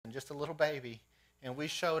and just a little baby, and we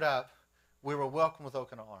showed up, we were welcomed with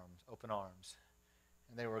open arms.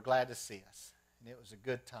 And they were glad to see us. And it was a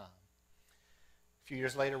good time. A few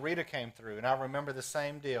years later, Rita came through, and I remember the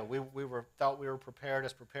same deal. We thought we were prepared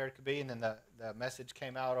as prepared could be, and then the message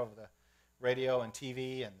came out over the radio and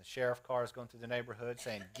TV, and the sheriff cars going through the neighborhood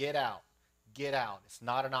saying, get out, get out. It's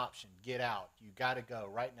not an option. Get out. You got to go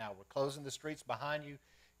right now. We're closing the streets behind you.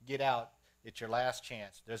 Get out. It's your last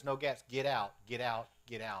chance. There's no gas. Get out, get out,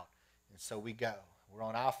 get out. And so we go. We're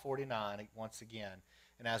on I-49 once again.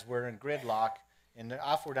 And as we're in gridlock, and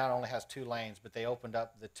I-49 only has 2 lanes, but they opened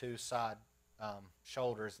up the 2 side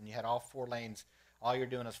shoulders, and you had all 4 lanes. All you're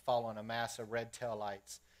doing is following a mass of red tail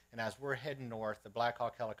lights. And as we're heading north, the Black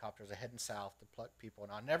Hawk helicopters are heading south to pluck people.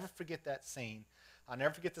 And I'll never forget that scene. I'll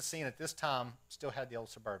never forget the scene. At this time, still had the old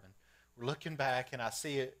Suburban. We're looking back, and I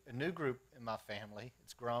see a new group in my family.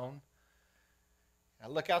 It's grown. I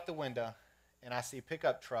look out the window, and I see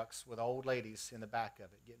pickup trucks with old ladies in the back of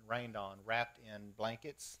it getting rained on, wrapped in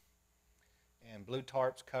blankets and blue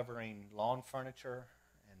tarps covering lawn furniture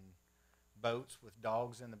and boats with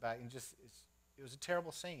dogs in the back. And it was a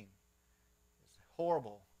terrible scene. It was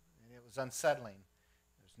horrible, and it was unsettling.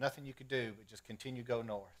 There was nothing you could do but just continue to go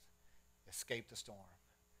north, escape the storm,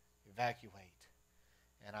 evacuate.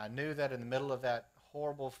 And I knew that in the middle of that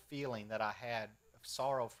horrible feeling that I had of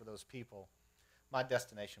sorrow for those people, my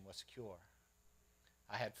destination was secure.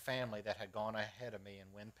 I had family that had gone ahead of me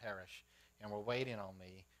in Wynn Parish and were waiting on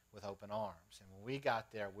me with open arms. And when we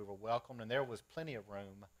got there, we were welcomed, and there was plenty of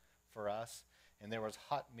room for us, and there was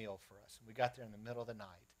hot meal for us. We got there in the middle of the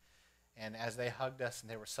night. And as they hugged us,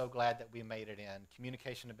 and they were so glad that we made it in,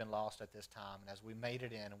 communication had been lost at this time, and as we made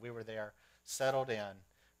it in and we were there, settled in,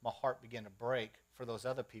 my heart began to break for those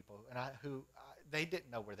other people, and they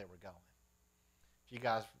didn't know where they were going. If you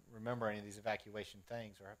guys remember any of these evacuation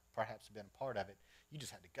things, or perhaps been a part of it, you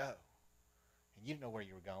just had to go. And you didn't know where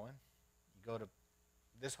you were going. You go to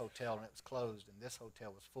this hotel, and it was closed, and this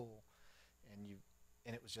hotel was full,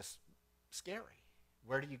 and it was just scary.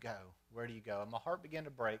 Where do you go? Where do you go? And my heart began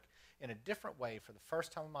to break in a different way for the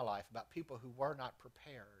first time in my life about people who were not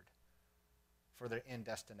prepared for their end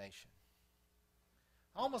destination.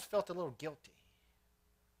 I almost felt a little guilty.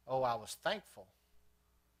 Oh, I was thankful.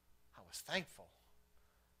 I was thankful.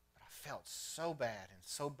 But I felt so bad and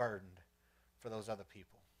so burdened for those other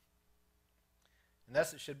people. And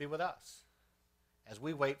thus it should be with us as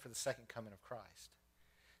we wait for the second coming of Christ.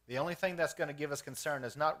 The only thing that's going to give us concern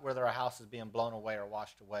is not whether our house is being blown away or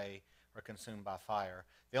washed away or consumed by fire.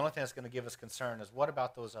 The only thing that's going to give us concern is what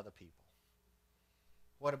about those other people?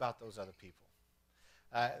 What about those other people?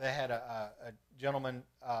 They had a gentleman,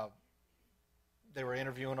 they were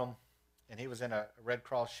interviewing him, and he was in a Red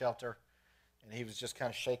Cross shelter, and he was just kind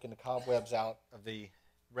of shaking the cobwebs out of the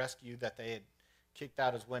rescue that they had kicked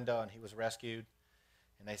out his window, and he was rescued.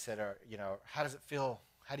 And they said, how does it feel?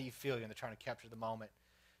 How do you feel? And they're trying to capture the moment.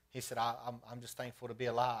 He said, I'm just thankful to be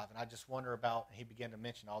alive, and I just wonder about, and he began to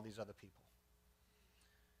mention all these other people.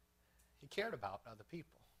 He cared about other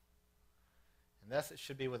people. And thus it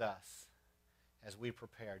should be with us as we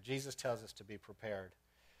prepare. Jesus tells us to be prepared.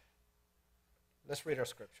 Let's read our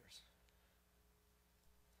scriptures.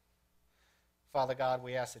 Father God,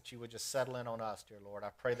 we ask that you would just settle in on us, dear Lord. I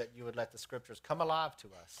pray that you would let the scriptures come alive to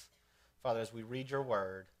us, Father, as we read your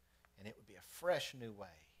word, and it would be a fresh new way.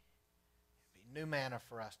 It would be new manna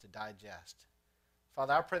for us to digest.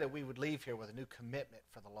 Father, I pray that we would leave here with a new commitment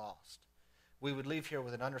for the lost. We would leave here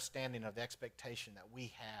with an understanding of the expectation that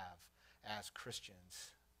we have as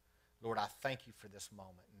Christians. Lord, I thank you for this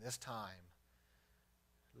moment and this time.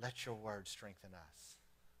 Let your word strengthen us.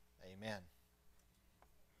 Amen.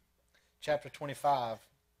 Chapter 25.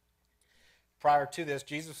 Prior to this,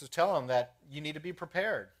 Jesus was telling them that you need to be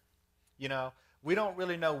prepared. We don't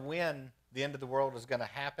really know when the end of the world is going to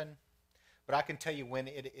happen, but I can tell you when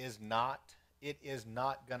it is not. It is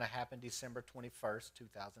not going to happen December 21st,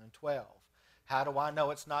 2012. How do I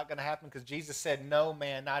know it's not going to happen? Because Jesus said, no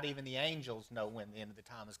man, not even the angels know when the end of the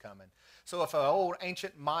time is coming. So if an old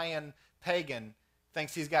ancient Mayan pagan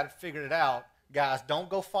thinks he's got it figured out, guys, don't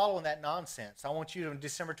go following that nonsense. I want you to, on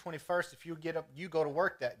December 21st, if you get up, you go to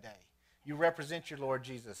work that day. You represent your Lord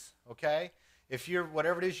Jesus, okay? If you're,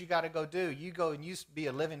 whatever it is you got to go do, you go and you be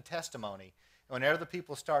a living testimony. And whenever the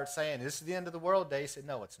people start saying, this is the end of the world day, say,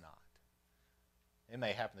 no, it's not. It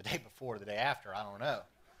may happen the day before or the day after, I don't know.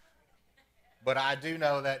 But I do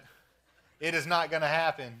know that it is not going to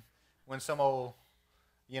happen when some old,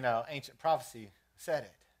 ancient prophecy said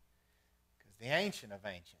it. Because the Ancient of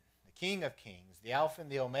Ancient, the King of Kings, the Alpha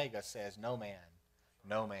and the Omega says, no man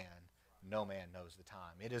knows the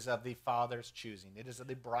time. It is of the Father's choosing. It is of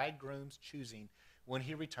the bridegroom's choosing when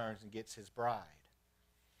he returns and gets his bride.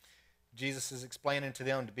 Jesus is explaining to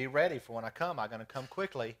them to be ready for when I come. I'm going to come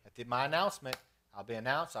quickly. At my announcement, I'll be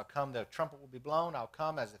announced. I'll come. The trumpet will be blown. I'll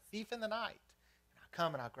come as a thief in the night. And I'll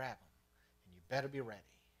come and I'll grab them. And you better be ready.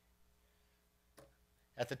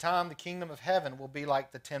 At the time, the kingdom of heaven will be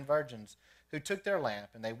like the 10 virgins who took their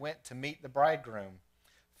lamp and they went to meet the bridegroom.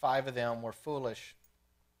 5 of them were foolish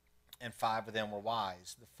and 5 of them were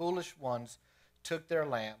wise. The foolish ones took their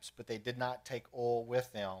lamps, but they did not take oil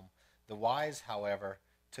with them. The wise, however,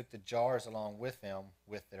 took the jars along with them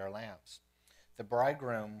with their lamps. The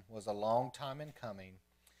bridegroom was a long time in coming,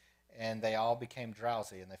 and they all became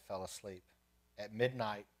drowsy and they fell asleep. At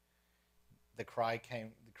midnight, the cry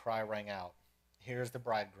rang out, "Here's the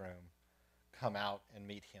bridegroom, come out and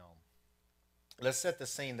meet him." Let's set the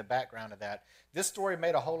scene, the background of that. This story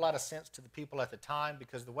made a whole lot of sense to the people at the time,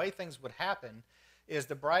 because the way things would happen is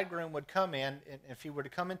the bridegroom would come in, and if he were to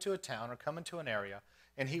come into a town or come into an area,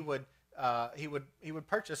 and he would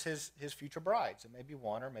purchase his future brides. It may be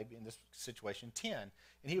 1, or maybe in this situation 10,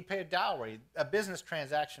 and he would pay a dowry. A business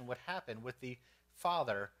transaction would happen with the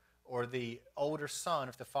father or the older son,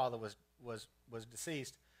 if the father was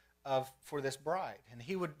deceased, for this bride, and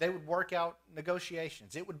they would work out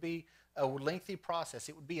negotiations. It would be a lengthy process.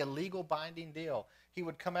 It would be a legal binding deal. He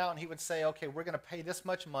would come out and he would say, "Okay, we're going to pay this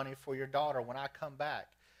much money for your daughter when I come back,"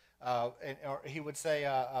 or he would say,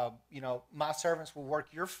 "My servants will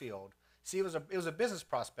work your field." See, it was a business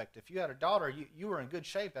prospect. If you had a daughter, you were in good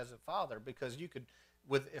shape as a father, because you could,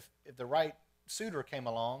 if the right suitor came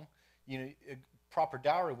along, proper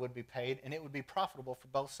dowry would be paid, and it would be profitable for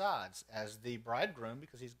both sides, as the bridegroom,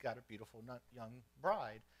 because he's got a beautiful young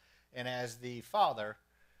bride, and as the father,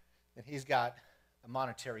 then he's got a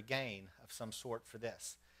monetary gain of some sort for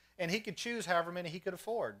this. And he could choose however many he could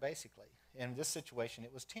afford, basically. In this situation,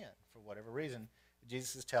 it was 10. For whatever reason,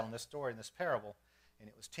 Jesus is telling this story in this parable, and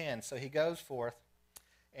it was 10. So he goes forth,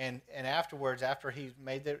 and afterwards, after he's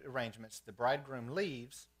made the arrangements, the bridegroom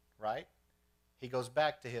leaves, right? He goes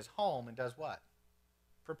back to his home and does what?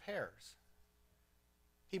 Prepares.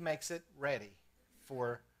 He makes it ready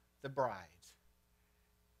for the bride.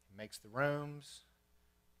 He makes the rooms,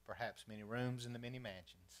 perhaps many rooms in the many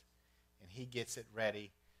mansions, and he gets it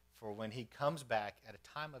ready for when he comes back at a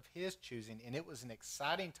time of his choosing. And it was an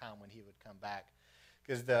exciting time when he would come back,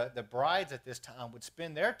 because the brides at this time would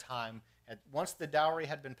spend their time, once the dowry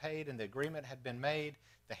had been paid and the agreement had been made,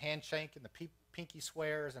 the handshake and the pinky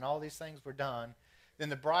swears and all these things were done, then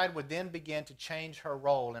the bride would then begin to change her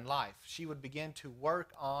role in life. She would begin to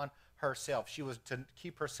work on herself. She was to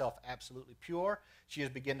keep herself absolutely pure. She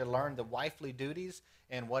would begin to learn the wifely duties,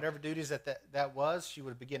 and whatever duties that was, she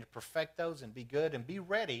would begin to perfect those and be good and be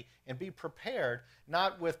ready and be prepared,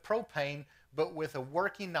 not with propane, but with a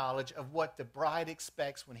working knowledge of what the bride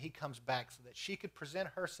expects when he comes back, so that she could present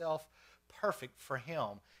herself perfect for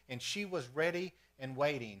him. And she was ready and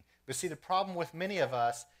waiting. But see, the problem with many of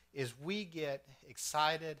us is we get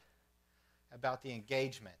excited about the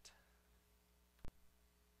engagement,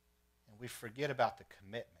 and we forget about the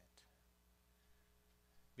commitment.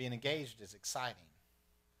 Being engaged is exciting.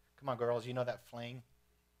 Come on, girls, you know that fling,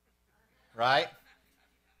 right?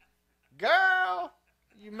 Girl,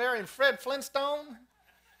 you marrying Fred Flintstone?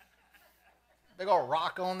 Big old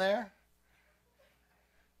rock on there.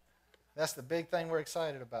 That's the big thing we're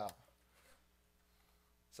excited about.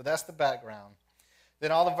 So that's the background.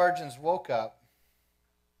 Then all the virgins woke up,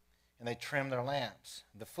 and they trimmed their lamps.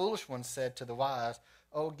 The foolish ones said to the wise,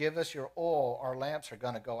 "Oh, give us your oil, our lamps are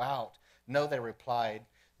going to go out." "No," they replied,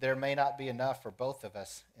 "there may not be enough for both of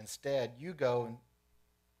us. Instead, you go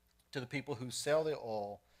to the people who sell the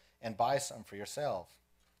oil and buy some for yourself."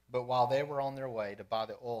 But while they were on their way to buy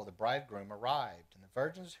the oil, the bridegroom arrived, and the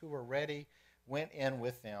virgins who were ready went in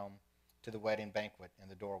with them to the wedding banquet, and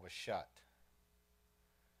the door was shut.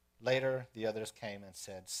 Later, the others came and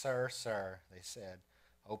said, "Sir, sir," they said,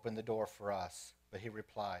 "open the door for us." But he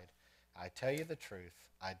replied, "I tell you the truth,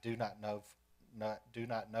 I do not know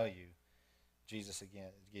you." Jesus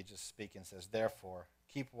speaking says, "Therefore,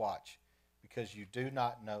 keep watch, because you do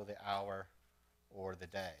not know the hour or the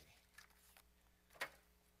day."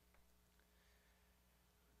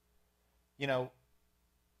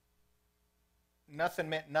 Nothing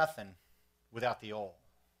meant nothing without the oil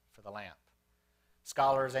for the lamp.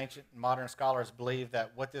 Scholars, ancient and modern scholars, believe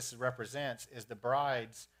that what this represents is the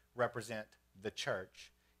brides represent the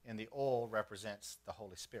church, and the oil represents the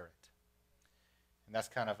Holy Spirit. And that's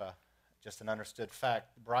kind of just an understood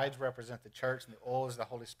fact. The brides represent the church, and the oil is the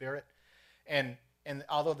Holy Spirit. And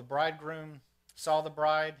although the bridegroom saw the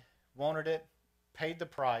bride, wanted it, paid the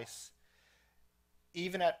price,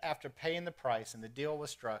 even after paying the price and the deal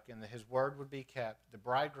was struck and his word would be kept, the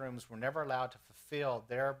bridegrooms were never allowed to fulfill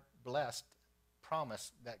their blessed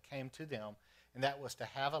promise that came to them, and that was to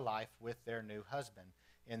have a life with their new husband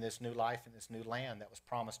in this new life in this new land that was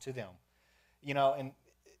promised to them. You know, and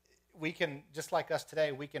we can, just like us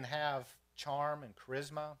today, we can have charm and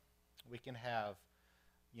charisma. We can have,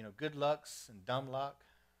 you know, good looks and dumb luck.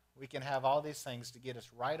 We can have all these things to get us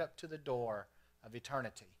right up to the door of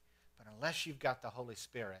eternity. But unless you've got the Holy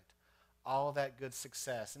Spirit, all that good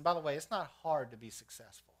success, and by the way, it's not hard to be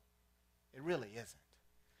successful. It really isn't.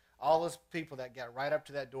 All those people that got right up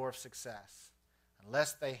to that door of success,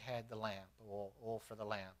 unless they had the lamp, oil for the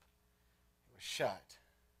lamp, it was shut.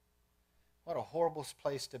 What a horrible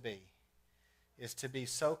place to be, is to be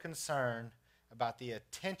so concerned about the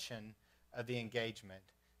attention of the engagement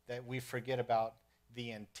that we forget about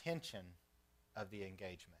the intention of the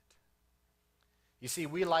engagement. You see,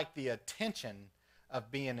 we like the attention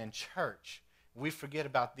of being in church. We forget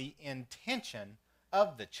about the intention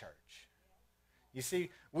of the church. You see,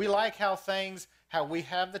 we like how we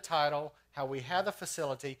have the title, how we have the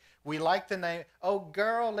facility. We like the name. Oh,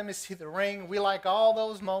 girl, let me see the ring. We like all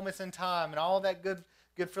those moments in time and all that good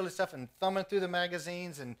frilly stuff and thumbing through the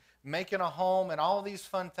magazines and making a home and all these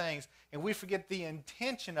fun things. And we forget the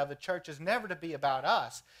intention of the church is never to be about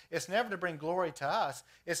us. It's never to bring glory to us.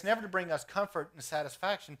 It's never to bring us comfort and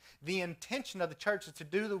satisfaction. The intention of the church is to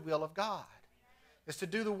do the will of God. It's to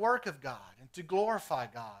do the work of God and to glorify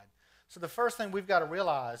God. So the first thing we've got to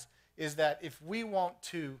realize is that if we want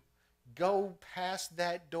to go past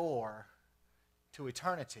that door to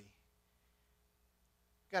eternity,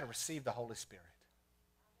 we've got to receive the Holy Spirit.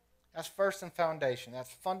 That's first and foundation. That's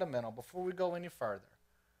fundamental. Before we go any further,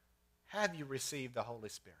 have you received the Holy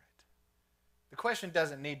Spirit? The question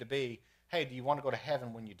doesn't need to be, hey, do you want to go to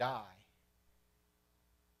heaven when you die?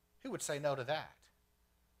 Who would say no to that?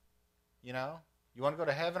 You know? You want to go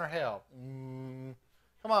to heaven or hell?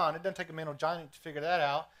 Come on, it doesn't take a mental giant to figure that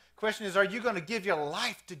out. The question is, are you going to give your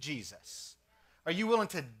life to Jesus? Are you willing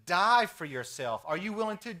to die for yourself? Are you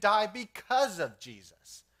willing to die because of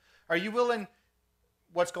Jesus? Are you willing...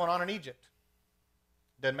 What's going on in Egypt?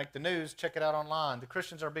 Doesn't make the news. Check it out online. The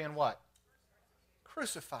Christians are being what?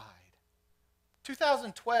 Crucified.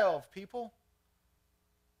 2012, people.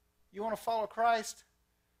 You want to follow Christ?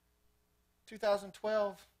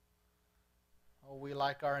 2012. Oh, we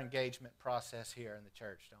like our engagement process here in the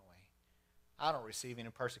church, don't we? I don't receive any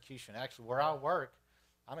persecution. Actually, where I work,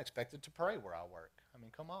 I'm expected to pray where I work. I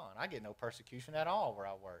mean, come on. I get no persecution at all where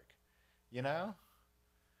I work. You know?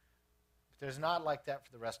 There's not like that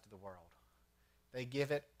for the rest of the world. They give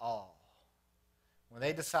it all. When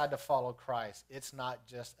they decide to follow Christ, it's not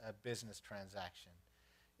just a business transaction.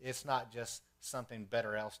 It's not just something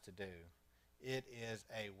better else to do. It is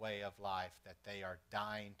a way of life that they are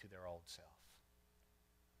dying to their old self.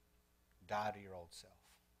 Die to your old self.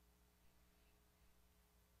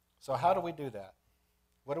 So how do we do that?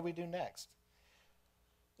 What do we do next?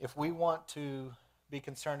 If we want to be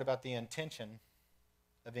concerned about the intention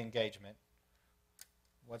of the engagement,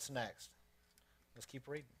 what's next? Let's keep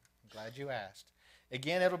reading. I'm glad you asked.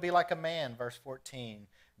 Again, it'll be like a man, verse 14,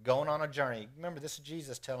 going on a journey. Remember, this is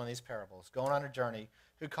Jesus telling these parables. Going on a journey,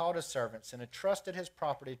 who called his servants and entrusted his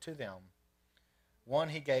property to them. One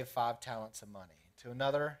he gave 5 talents of money. To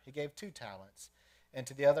another he gave 2 talents. And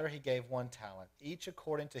to the other he gave 1 talent, each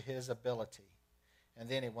according to his ability. And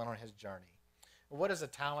then he went on his journey. What is a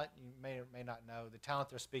talent? You may or may not know. The talent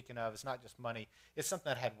they're speaking of is not just money. It's something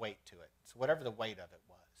that had weight to it. So whatever the weight of it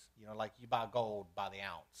was. You know, like you buy gold by the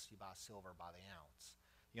ounce. You buy silver by the ounce.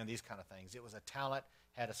 You know, these kind of things. It was a talent,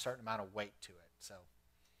 had a certain amount of weight to it. So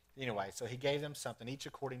anyway, so he gave them something, each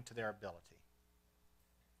according to their ability.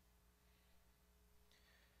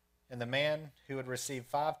 And the man who had received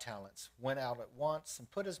 5 talents went out at once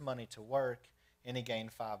and put his money to work, and he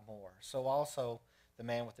gained 5 more. So also the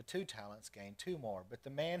man with the 2 talents gained 2 more. But the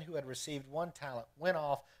man who had received 1 talent went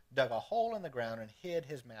off, dug a hole in the ground, and hid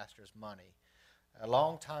his master's money. A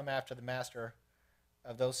long time after the master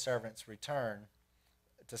of those servants returned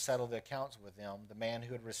to settle the accounts with them, the man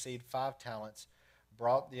who had received 5 talents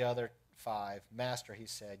brought the other 5. Master, he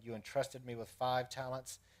said, you entrusted me with 5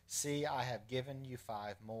 talents. See, I have given you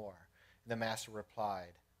 5 more. The master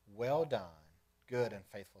replied, well done, good and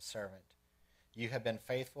faithful servant. You have been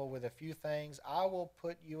faithful with a few things. I will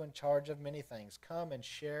put you in charge of many things. Come and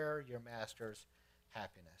share your master's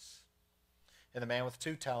happiness. And the man with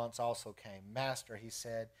 2 talents also came. Master, he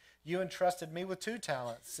said, you entrusted me with 2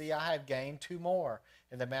 talents. See, I have gained 2 more.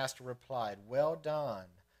 And the master replied, well done,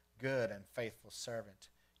 good and faithful servant.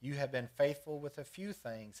 You have been faithful with a few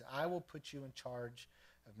things. I will put you in charge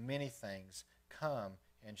of many things. Come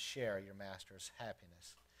and share your master's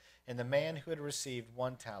happiness." And the man who had received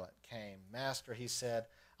 1 talent came. "Master," he said,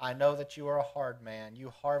 "I know that you are a hard man. You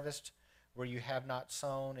harvest where you have not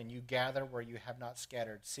sown, and you gather where you have not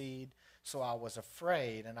scattered seed. So I was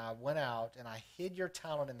afraid, and I went out, and I hid your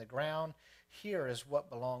talent in the ground. Here is what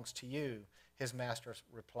belongs to you." His master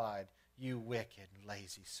replied, "You wicked,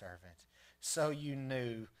 lazy servant. So you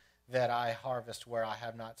knew that I harvest where I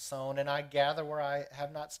have not sown, and I gather where I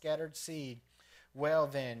have not scattered seed. Well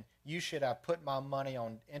then, you should have put my money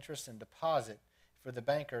on interest and deposit for the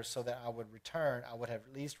bankers, so that I would return. I would have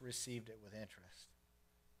at least received it with interest."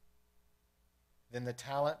 Then the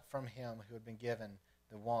talent from him who had been given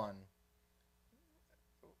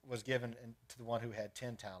was given to the one who had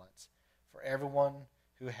 10 talents. For everyone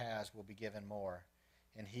who has will be given more,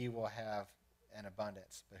 and he will have an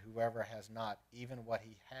abundance. But whoever has not, even what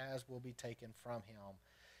he has will be taken from him.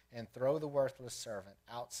 And throw the worthless servant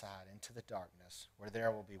outside into the darkness, where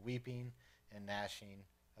there will be weeping and gnashing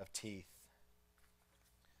of teeth.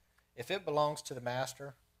 If it belongs to the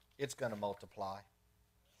master, it's going to multiply.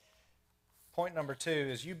 Point number 2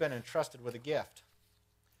 is you've been entrusted with a gift.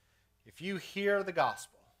 If you hear the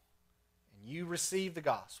gospel, and you receive the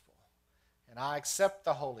gospel, and I accept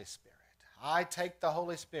the Holy Spirit, I take the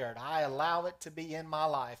Holy Spirit, I allow it to be in my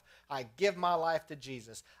life, I give my life to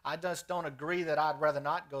Jesus. I just don't agree that I'd rather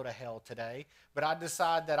not go to hell today, but I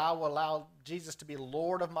decide that I will allow Jesus to be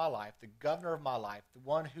Lord of my life, the governor of my life, the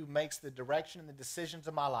one who makes the direction and the decisions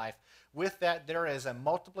of my life. With that, there is a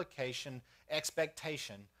multiplication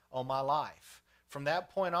expectation on my life. From that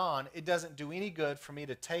point on, it doesn't do any good for me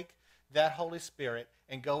to take that Holy Spirit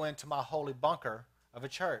and go into my holy bunker of a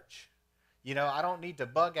church. You know, I don't need to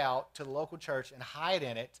bug out to the local church and hide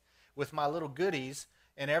in it with my little goodies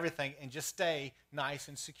and everything and just stay nice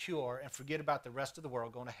and secure and forget about the rest of the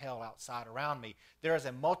world going to hell outside around me. There is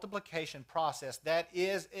a multiplication process that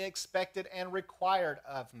is expected and required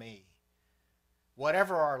of me,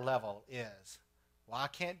 whatever our level is. Well, I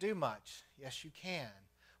can't do much. Yes, you can.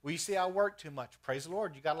 Well, you see, I work too much. Praise the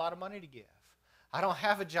Lord, you got a lot of money to give. I don't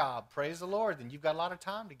have a job. Praise the Lord, then you've got a lot of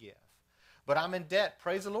time to give. But I'm in debt.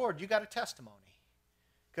 Praise the Lord, you got a testimony.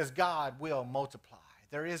 Because God will multiply.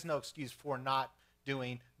 There is no excuse for not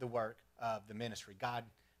doing the work of the ministry. God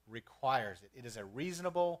requires it. It is a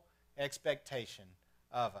reasonable expectation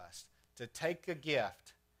of us to take a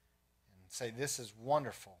gift and say, "This is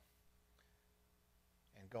wonderful,"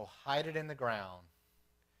 and go hide it in the ground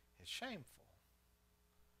is shameful.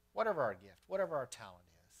 Whatever our gift, whatever our talent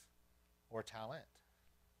is, or talent.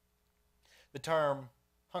 The term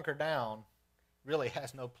hunker down really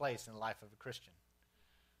has no place in the life of a Christian.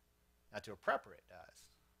 Now, to a prepper it does,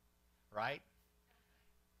 right?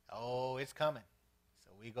 Oh, it's coming.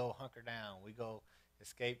 So we go hunker down. We go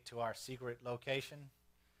escape to our secret location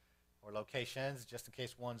or locations just in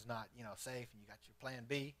case one's not, safe and you got your plan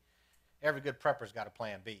B. Every good prepper's got a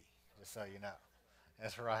plan B, just so you know.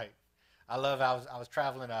 That's right. I was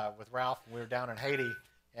traveling with Ralph, and we were down in Haiti,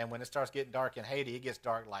 and when it starts getting dark in Haiti, it gets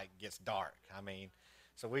dark. I mean,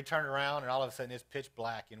 so we turned around, and all of a sudden it's pitch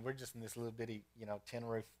black, and we're just in this little bitty, tin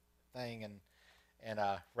roof thing,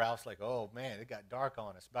 and Ralph's like, "Oh man, it got dark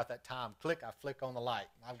on us." About that time, I flick on the light.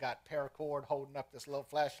 I've got paracord holding up this little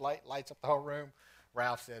flashlight, lights up the whole room.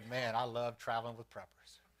 Ralph said, "Man, I love traveling with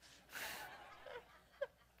preppers."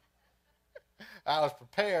 I was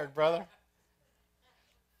prepared, brother.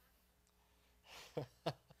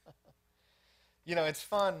 It's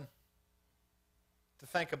fun to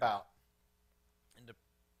think about and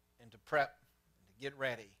to prep and to get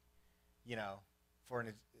ready, for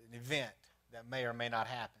an event that may or may not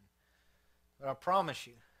happen. But I promise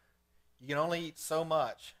you, you can only eat so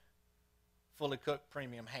much fully cooked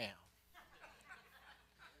premium ham.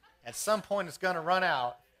 At some point, it's going to run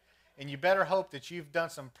out, and you better hope that you've done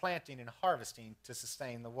some planting and harvesting to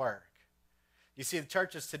sustain the work. You see, the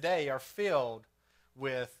churches today are filled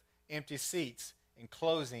with empty seats and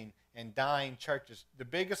closing and dying churches. The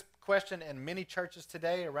biggest question in many churches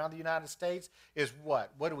today around the United States is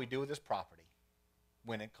what? What do we do with this property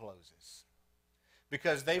when it closes?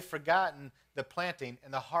 Because they've forgotten the planting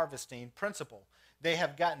and the harvesting principle. They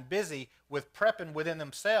have gotten busy with prepping within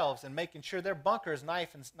themselves and making sure their bunker is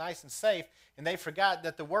nice and safe, and they forgot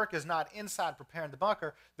that the work is not inside preparing the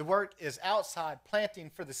bunker. The work is outside planting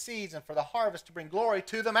for the seeds and for the harvest to bring glory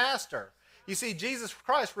to the master. You see, Jesus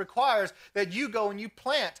Christ requires that you go and you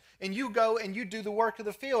plant and you go and you do the work of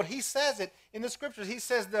the field. He says it in the scriptures. He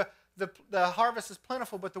says the harvest is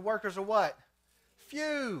plentiful, but the workers are what?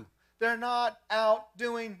 Few. They're not out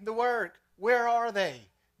doing the work. Where are they?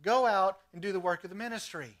 Go out and do the work of the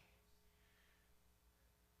ministry.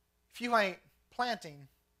 If you ain't planting,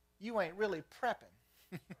 you ain't really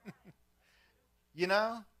prepping. You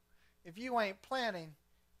know? If you ain't planning,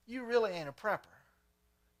 you really ain't a prepper.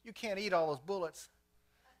 You can't eat all those bullets.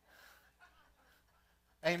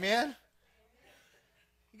 Amen?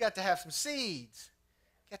 You got to have some seeds.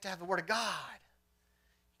 You got to have the Word of God.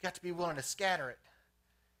 You got to be willing to scatter it,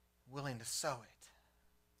 willing to sow it.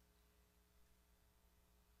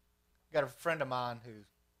 I got a friend of mine who,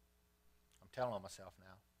 I'm telling on myself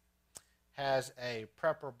now, has a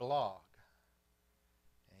prepper blog.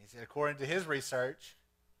 And he said, according to his research,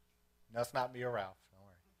 no, it's not me or Ralph, don't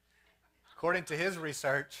worry. According to his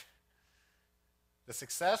research, the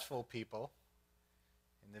successful people,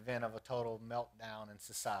 in the event of a total meltdown in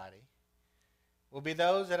society, will be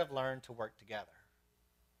those that have learned to work together,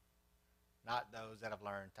 not those that have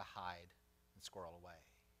learned to hide and squirrel away.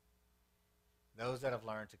 Those that have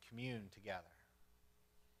learned to commune together.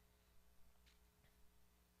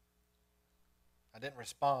 I didn't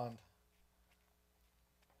respond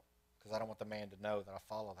because I don't want the man to know that I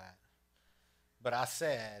follow that. But I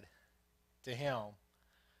said to him,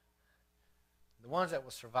 the ones that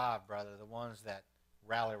will survive, brother, the ones that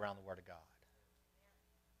rally around the Word of God.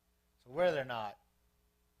 So whether or not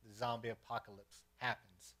the zombie apocalypse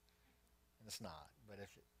happens, and it's not, but if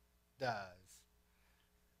it does,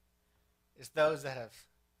 it's those that have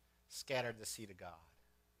scattered the seed of God.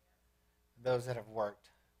 Those that have worked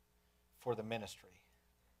for the ministry.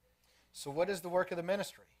 So what is the work of the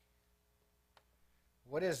ministry?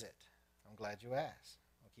 What is it? I'm glad you asked.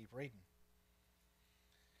 I'll keep reading.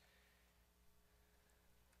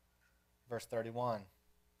 Verse 31,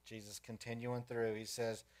 Jesus continuing through, he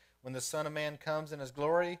says, when the Son of Man comes in his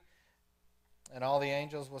glory, and all the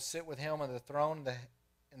angels will sit with him on the throne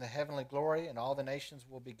in the heavenly glory, and all the nations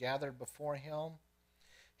will be gathered before him,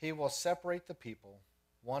 he will separate the people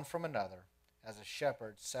one from another, as a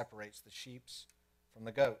shepherd separates the sheep from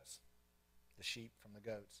the goats. The sheep from the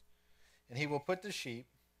goats. And he will put the sheep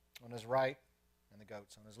on his right and the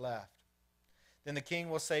goats on his left. Then the king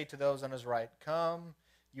will say to those on his right, come,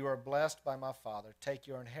 you are blessed by my Father. Take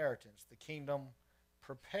your inheritance, the kingdom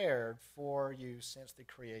prepared for you since the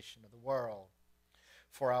creation of the world.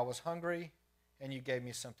 For I was hungry, and you gave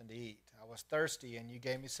me something to eat. I was thirsty, and you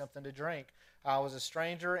gave me something to drink. I was a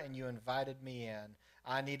stranger, and you invited me in.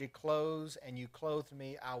 I needed clothes, and you clothed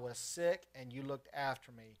me. I was sick, and you looked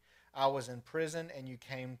after me. I was in prison, and you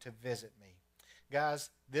came to visit me. Guys,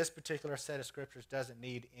 this particular set of scriptures doesn't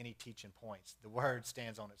need any teaching points. The word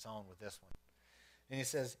stands on its own with this one. And he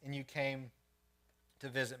says, and you came to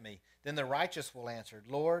visit me. Then the righteous will answer,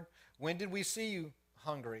 Lord, when did we see you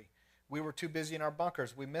hungry? We were too busy in our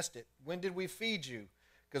bunkers. We missed it. When did we feed you?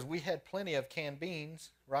 Because we had plenty of canned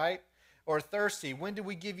beans, right? Or thirsty. When did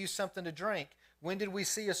we give you something to drink? When did we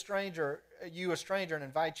see you a stranger, and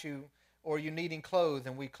invite you, or you needing clothes,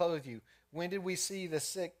 and we clothe you? When did we see you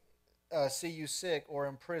sick or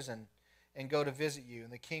in prison, and go to visit you?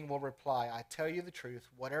 And the king will reply, I tell you the truth,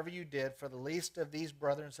 whatever you did for the least of these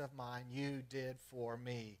brethren of mine, you did for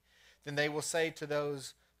me. Then they will say to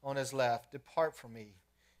those on his left, depart from me,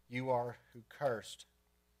 you are who cursed,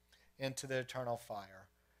 into the eternal fire,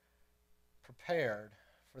 prepared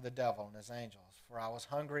for the devil and his angels. For I was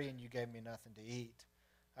hungry, and you gave me nothing to eat.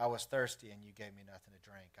 I was thirsty, and you gave me nothing to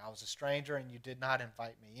drink. I was a stranger, and you did not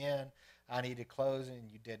invite me in. I needed clothes, and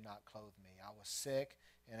you did not clothe me. I was sick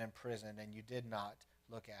and in prison, and you did not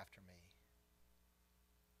look after me.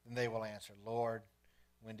 Then they will answer, Lord,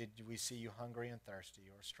 when did we see you hungry and thirsty,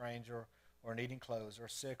 or a stranger, or needing clothes, or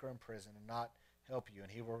sick, or in prison, and not help you?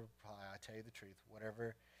 And he will reply, I tell you the truth,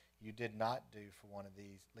 whatever you did not do for one of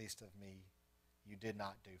these least of me, you did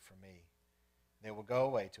not do for me. They will go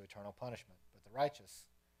away to eternal punishment, but the righteous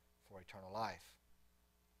for eternal life.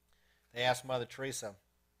 They asked Mother Teresa,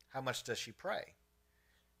 how much does she pray?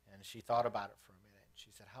 And she thought about it for a minute. She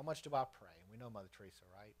said, how much do I pray? And we know Mother Teresa,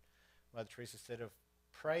 right? Mother Teresa said, if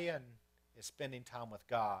praying is spending time with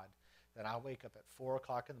God, then I wake up at 4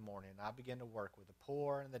 o'clock in the morning and I begin to work with the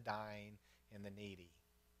poor and the dying and the needy.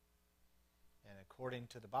 And according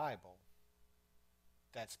to the Bible,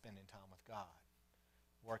 that's spending time with God,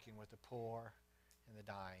 working with the poor and the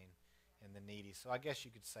dying and the needy. So I guess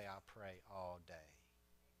you could say I pray all day.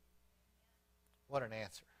 What an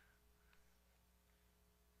answer.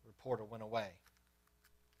 The reporter went away.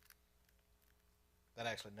 That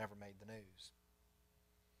actually never made the news.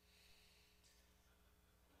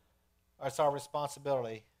 It's our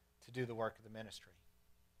responsibility to do the work of the ministry.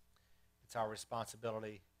 It's our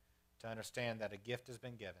responsibility to understand that a gift has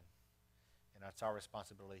been given, and it's our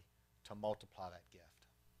responsibility to multiply that gift.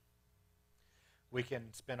 We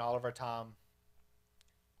can spend all of our time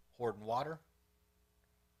hoarding water,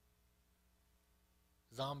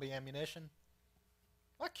 zombie ammunition.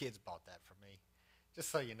 My kids bought that for me,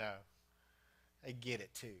 just so you know. They get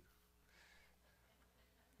it too.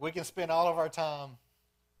 We can spend all of our time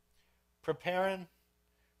preparing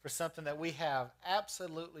for something that we have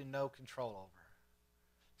absolutely no control over.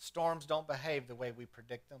 Storms don't behave the way we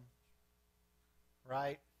predict them,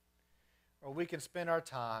 right? Or we can spend our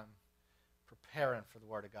time preparing for the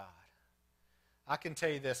Word of God. I can tell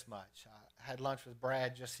you this much. I had lunch with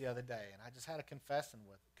Brad just the other day, and I just had a confession.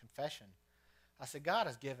 I said, God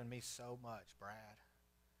has given me so much, Brad.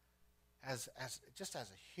 Just as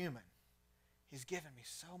a human, He's given me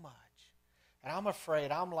so much. And I'm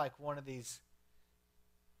afraid I'm like one of these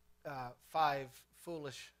 5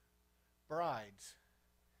 foolish brides,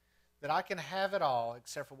 that I can have it all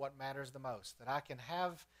except for what matters the most, that I can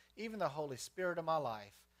have even the Holy Spirit in my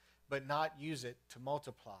life but not use it to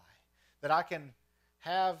multiply, that I can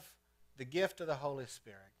have the gift of the Holy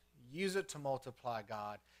Spirit, use it to multiply,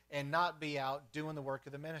 God, and not be out doing the work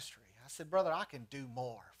of the ministry. I said, brother, I can do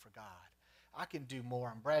more for God. I can do more.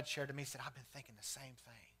 And Brad shared to me, he said, I've been thinking the same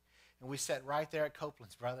thing. And we sat right there at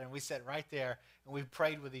Copeland's, brother, and we sat right there, and we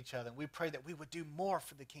prayed with each other, and we prayed that we would do more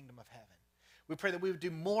for the kingdom of heaven. We prayed that we would do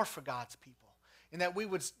more for God's people, and that we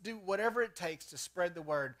would do whatever it takes to spread the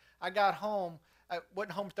word. I got home. I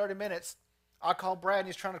wasn't home 30 minutes. I called Brad, and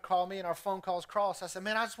he's trying to call me, and our phone calls crossed. I said,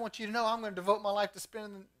 man, I just want you to know I'm going to devote my life to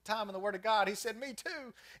spending time in the Word of God. He said, me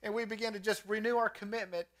too. And we began to just renew our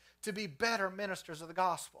commitment to be better ministers of the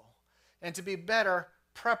gospel and to be better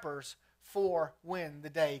preppers for when the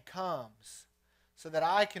day comes, so that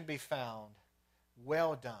I can be found,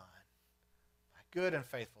 well done, my good and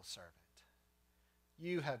faithful servant.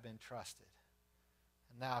 You have been trusted,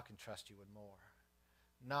 and now I can trust you with more.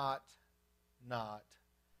 Not,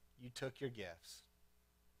 you took your gifts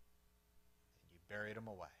and you buried them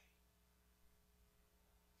away.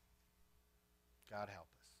 God help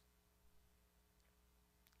us.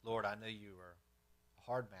 Lord, I knew you were a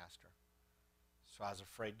hard master, so I was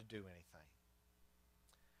afraid to do anything.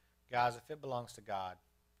 Guys, if it belongs to God,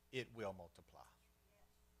 it will multiply.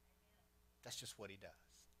 That's just what He does.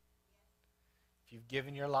 If you've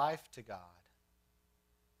given your life to God,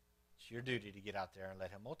 it's your duty to get out there and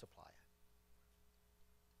let Him multiply it.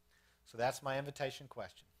 So that's my invitation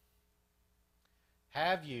question.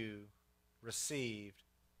 Have you received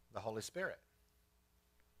the Holy Spirit?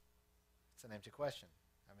 It's an empty question.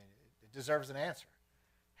 I mean, it deserves an answer.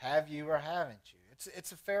 Have you or haven't you?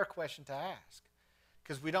 It's a fair question to ask,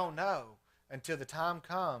 because we don't know until the time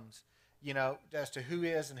comes, as to who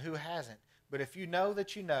is and who hasn't. But if you know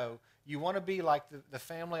that you want to be like the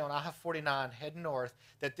family on I-49 heading north,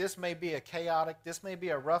 that this may be a chaotic, this may be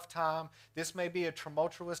a rough time, this may be a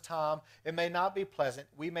tumultuous time, it may not be pleasant,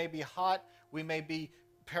 we may be hot, we may be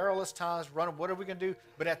perilous times, running, what are we going to do?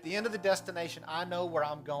 But at the end of the destination, I know where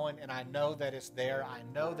I'm going, and I know that it's there. I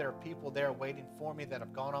know there are people there waiting for me that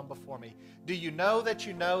have gone on before me. Do you know that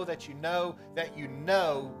you know that you know that you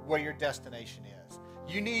know where your destination is?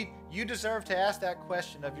 You deserve to ask that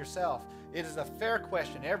question of yourself. It is a fair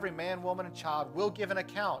question. Every man, woman, and child will give an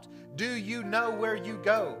account. Do you know where you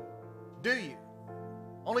go? Do you?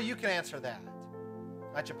 Only you can answer that.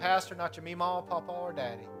 Not your pastor, not your meemaw, papa, or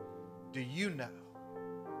daddy. Do you know?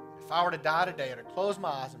 If I were to die today or to close my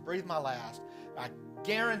eyes and breathe my last, I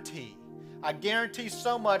guarantee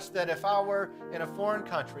so much that if I were in a foreign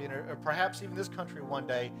country, or perhaps even this country one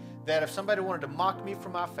day, that if somebody wanted to mock me for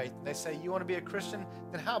my faith, and they say, you want to be a Christian?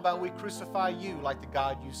 Then how about we crucify you like the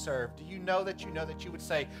God you serve? Do you know that you would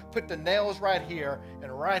say, put the nails right here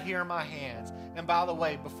and right here in my hands? And by the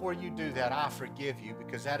way, before you do that, I forgive you,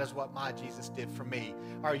 because that is what my Jesus did for me.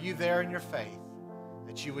 Are you there in your faith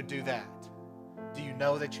that you would do that? Do you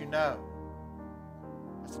know that you know?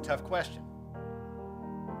 That's a tough question.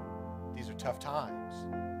 These are tough times.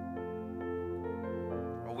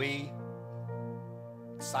 Are we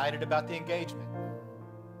excited about the engagement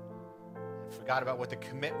and forgot about what the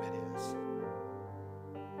commitment is?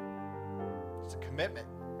 It's a commitment.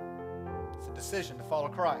 It's a decision to follow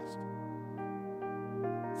Christ.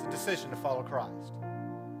 It's a decision to follow Christ.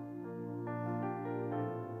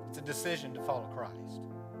 It's a decision to follow Christ.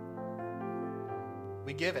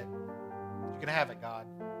 We give it. You can have it, God.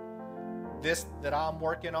 This that I'm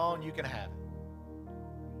working on, you can have it.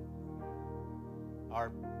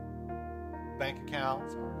 Our bank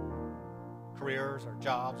accounts, our careers, our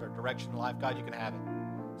jobs, our direction in life, God, you can have it.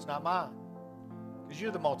 It's not mine. Because you're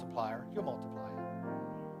the multiplier. You'll multiply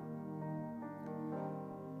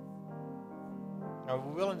it. Are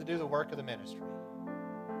we willing to do the work of the ministry?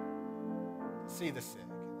 See the sick,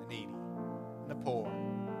 and the needy, and the poor.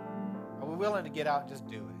 Are we willing to get out and just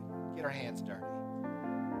do it? Get our hands dirty.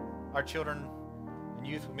 Our children And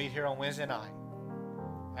youth, we meet here on Wednesday night.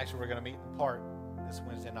 Actually, we're going to meet in the park this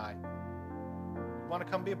Wednesday night. You want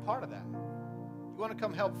to come be a part of that? You want to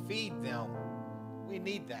come help feed them? We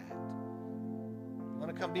need that. You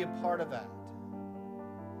want to come be a part of that?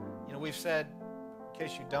 You know, we've said, in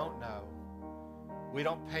case you don't know, we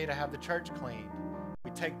don't pay to have the church cleaned. We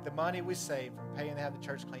take the money we save from paying to have the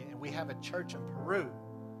church cleaned, and we have a church in Peru,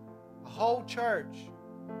 a whole church,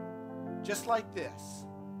 just like this,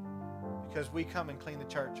 because we come and clean the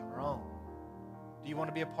church on our own. Do you want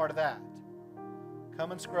to be a part of that?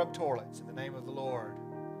 Come and scrub toilets in the name of the Lord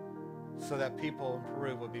so that people in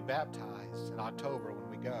Peru will be baptized in October when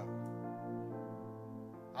we go.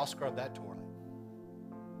 I'll scrub that toilet.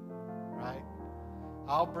 Right?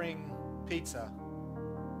 I'll bring pizza,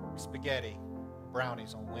 spaghetti,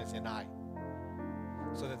 brownies on Wednesday night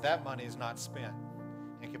so that that money is not spent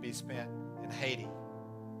and can be spent in Haiti,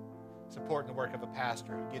 supporting the work of a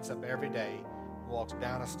pastor who gets up every day and walks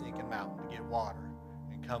down a stinking mountain to get water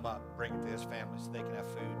and come up and bring it to his family so they can have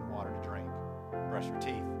food and water to drink and brush their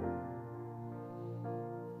teeth.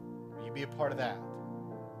 Will you be a part of that?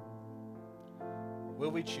 Or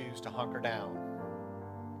will we choose to hunker down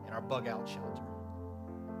in our bug-out shelter,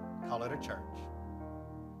 call it a church,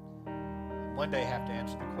 and one day have to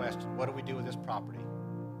answer the question, what do we do with this property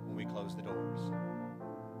when we close the doors?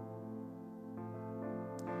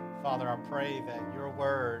 Father, I pray that your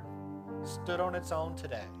word stood on its own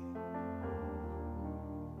today.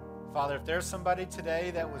 Father, if there's somebody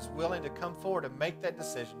today that was willing to come forward and make that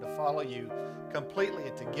decision to follow you completely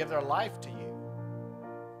and to give their life to you,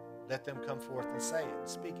 let them come forth and say it and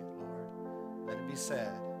speak it, Lord. Let it be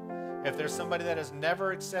said. If there's somebody that has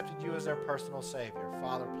never accepted you as their personal Savior,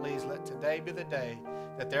 Father, please let today be the day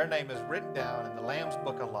that their name is written down in the Lamb's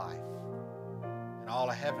Book of Life, and all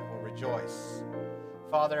of heaven will rejoice.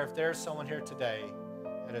 Father, if there's someone here today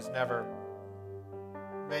that has never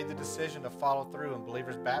made the decision to follow through in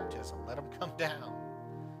believer's baptism, let them come down.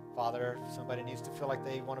 Father, if somebody needs to feel like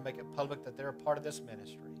they want to make it public that they're a part of this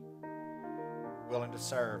ministry, willing to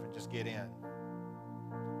serve and just get in,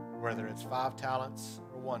 whether it's 5 talents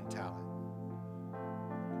or 1 talent,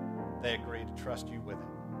 they agree to trust you with it.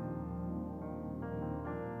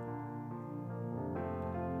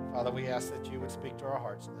 Father, we ask that you would speak to our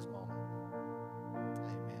hearts in this moment.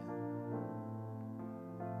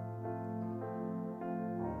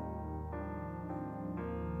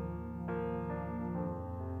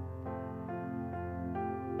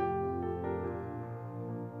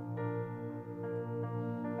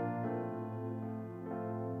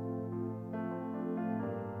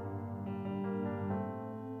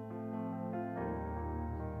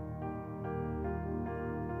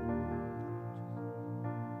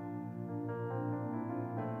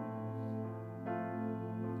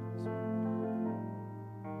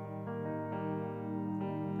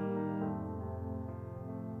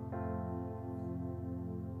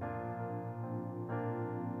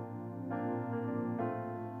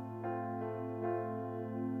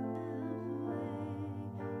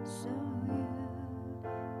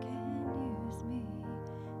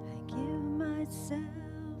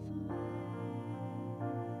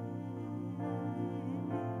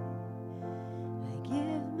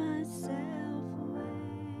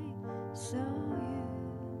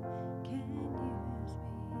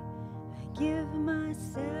 Give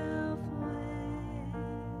myself away.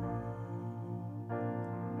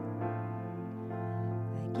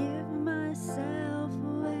 I give myself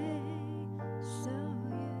away so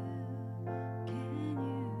you can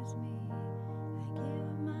use me. I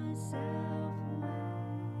give myself away.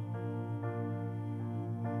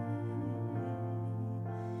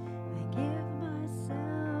 I give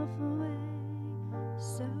myself away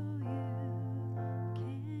so you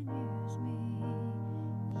can use me.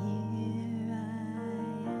 Here I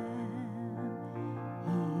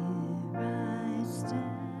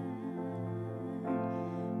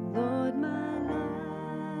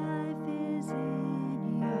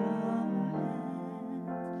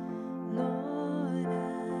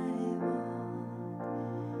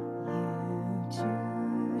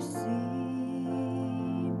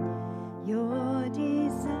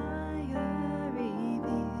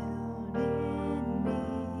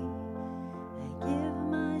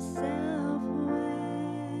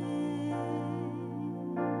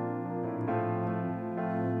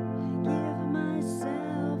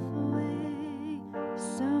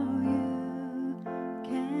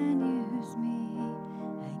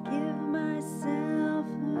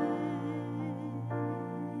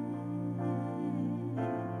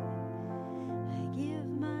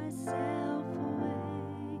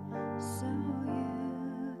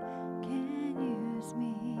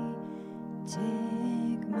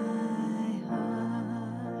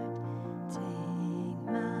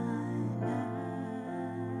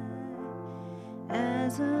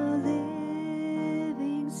as a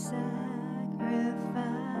living sacrifice.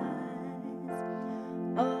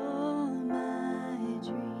 All my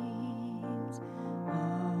dreams,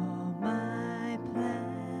 all my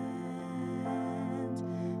plans,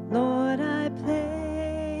 Lord, I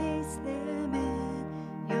place them in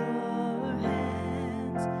your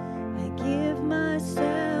hands. I give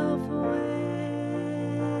myself away.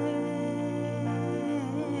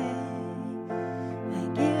 I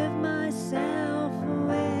give myself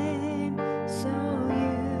away so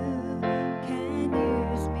you can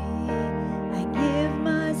use me. I give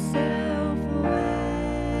myself away.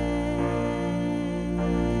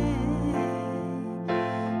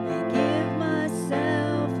 I give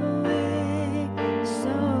myself away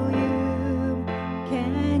so you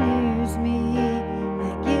can use me.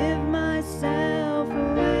 I give myself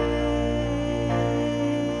away.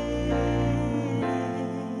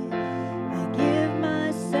 I give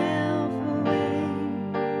myself away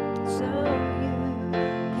so you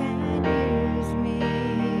can use me.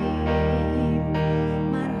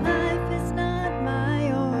 My life is not my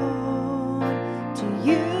own. To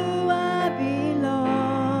you I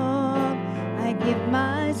belong. I give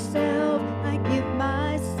myself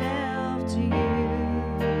to you.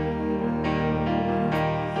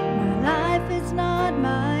 My life is not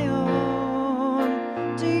my own.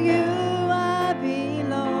 To you I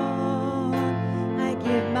belong. I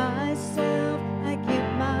give myself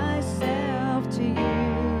to you.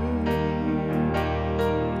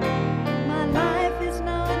 My life is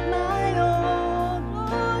not my own.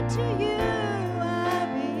 Lord, to you I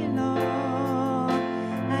belong.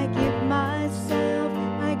 I give myself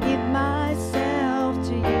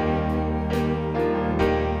to you.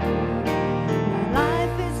 My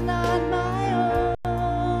life is not my own.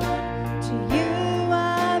 To you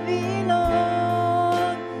I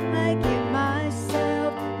belong. I give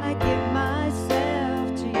myself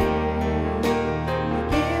to you. I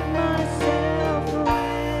give myself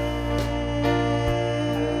away.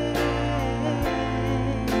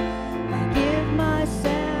 I give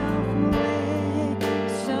myself away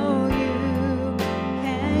so you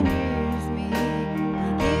can use me. I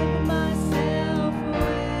give myself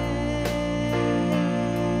away.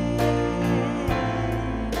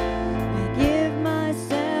 I give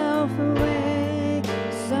myself away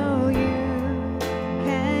so you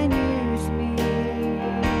can use me.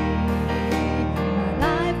 My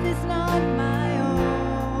life is not my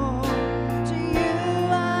own. To you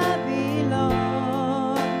I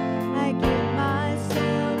belong. I give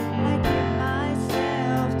myself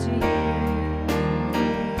to you.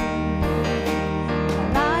 My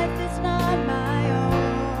life is not my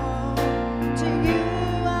own. To you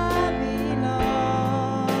I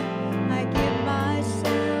belong. I give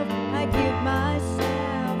myself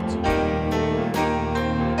to you.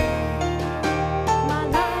 My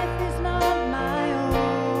life is not my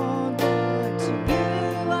own. Lord, to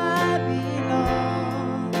you I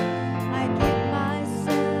belong. I give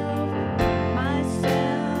myself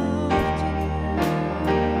to you.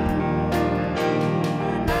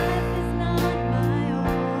 My life is not my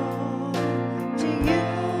own. To you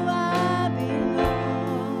I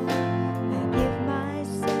belong. I give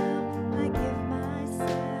myself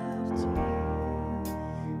to you.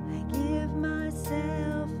 I give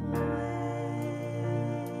myself away.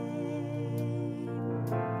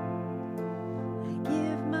 I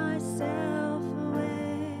give myself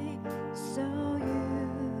away so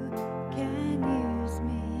you can use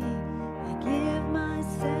me. I give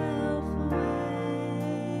myself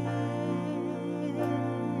away.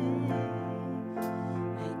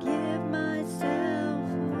 I give myself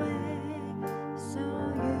away so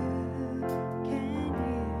you can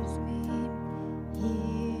use me.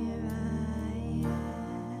 Here I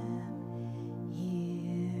am,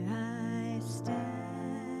 here I stand.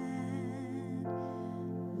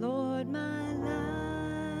 Lord, my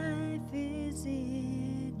life is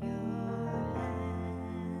in your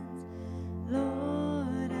hands.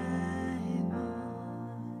 Lord, I want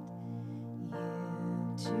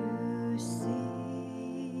you to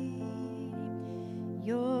see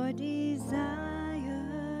your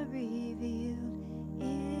desire revealed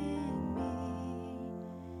in me.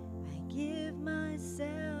 I give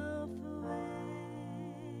myself away.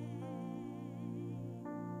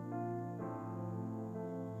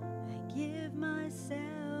 I give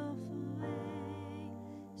myself away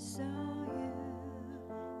so you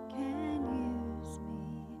can use me.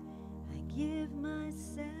 I give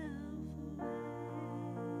myself away.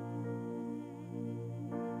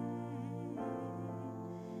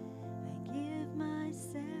 I give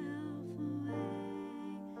myself away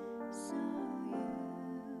so you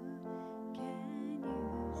can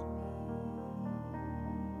use me.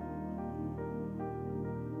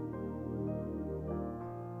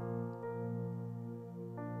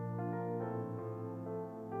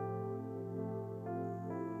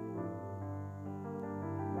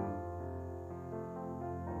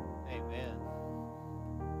 Amen.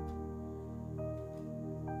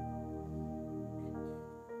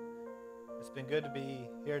 It's been good to be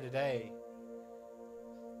here today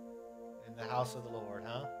in the house of the Lord,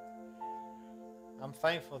 huh? I'm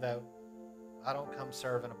thankful that I don't come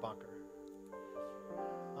serve in a bunker.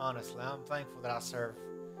 Honestly, I'm thankful that I serve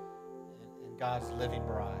in God's living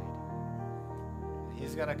bride.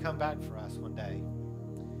 He's going to come back for us one day,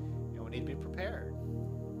 and we need to be prepared.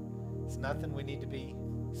 It's nothing we need to be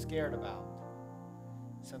scared about.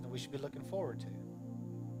 It's something we should be looking forward to.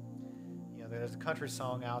 You know, there's a country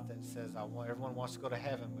song out that says, everyone wants to go to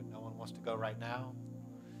heaven, but no one wants to go right now.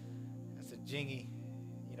 It's a jingy,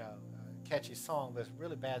 catchy song, but it's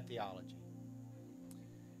really bad theology.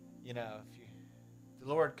 You know, if the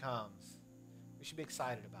Lord comes, we should be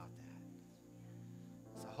excited about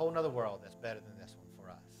that. It's a whole other world that's better than this one for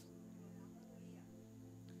us.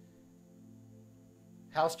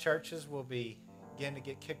 House churches will begin to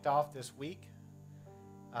get kicked off this week.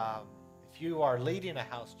 If you are leading a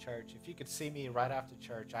house church, if you could see me right after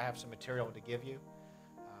church, I have some material to give you.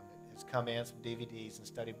 It's come in, some DVDs and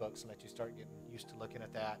study books, and let you start getting used to looking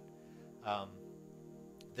at that.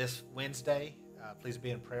 This Wednesday, please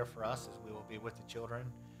be in prayer for us as we will be with the children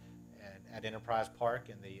and at Enterprise Park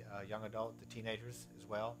and the young adult, the teenagers as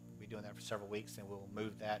well. We'll be doing that for several weeks, and we will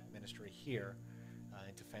move that ministry here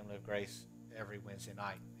into Family of Grace every Wednesday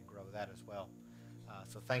night and grow that as well.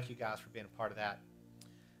 So thank you guys for being a part of that.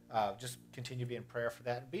 Just continue to be in prayer for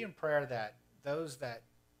that. And be in prayer that those that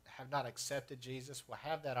have not accepted Jesus will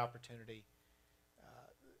have that opportunity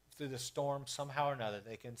through the storm somehow or another.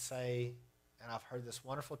 They can say, and I've heard this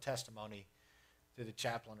wonderful testimony through the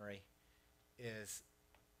chaplainry, is,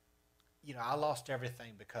 I lost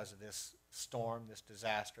everything because of this storm, this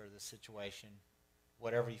disaster, this situation,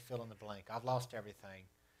 whatever you fill in the blank. I've lost everything,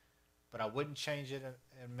 but I wouldn't change it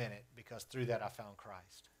in a minute because through that I found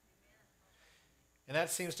Christ. And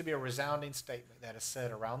that seems to be a resounding statement that is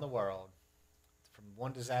said around the world from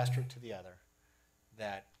one disaster to the other,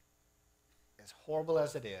 that as horrible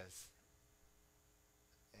as it is,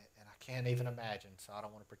 and I can't even imagine, so I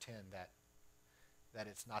don't want to pretend that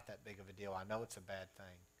it's not that big of a deal. I know it's a bad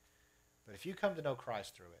thing. But if you come to know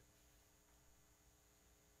Christ through it,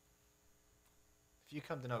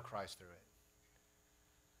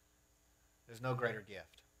 there's no greater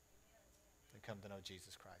gift than come to know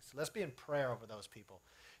Jesus Christ. So let's be in prayer over those people.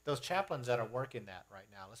 Those chaplains that are working that right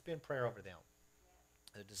now, let's be in prayer over them.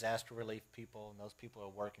 The disaster relief people and those people who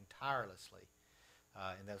are working tirelessly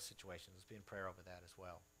in those situations. Let's be in prayer over that as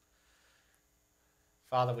well.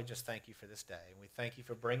 Father, we just thank you for this day, and we thank you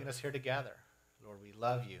for bringing us here together. Lord, we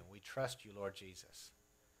love you, and we trust you, Lord Jesus.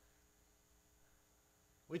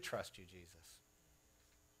 We trust you, Jesus.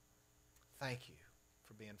 Thank you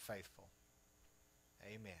for being faithful.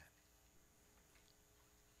 Amen.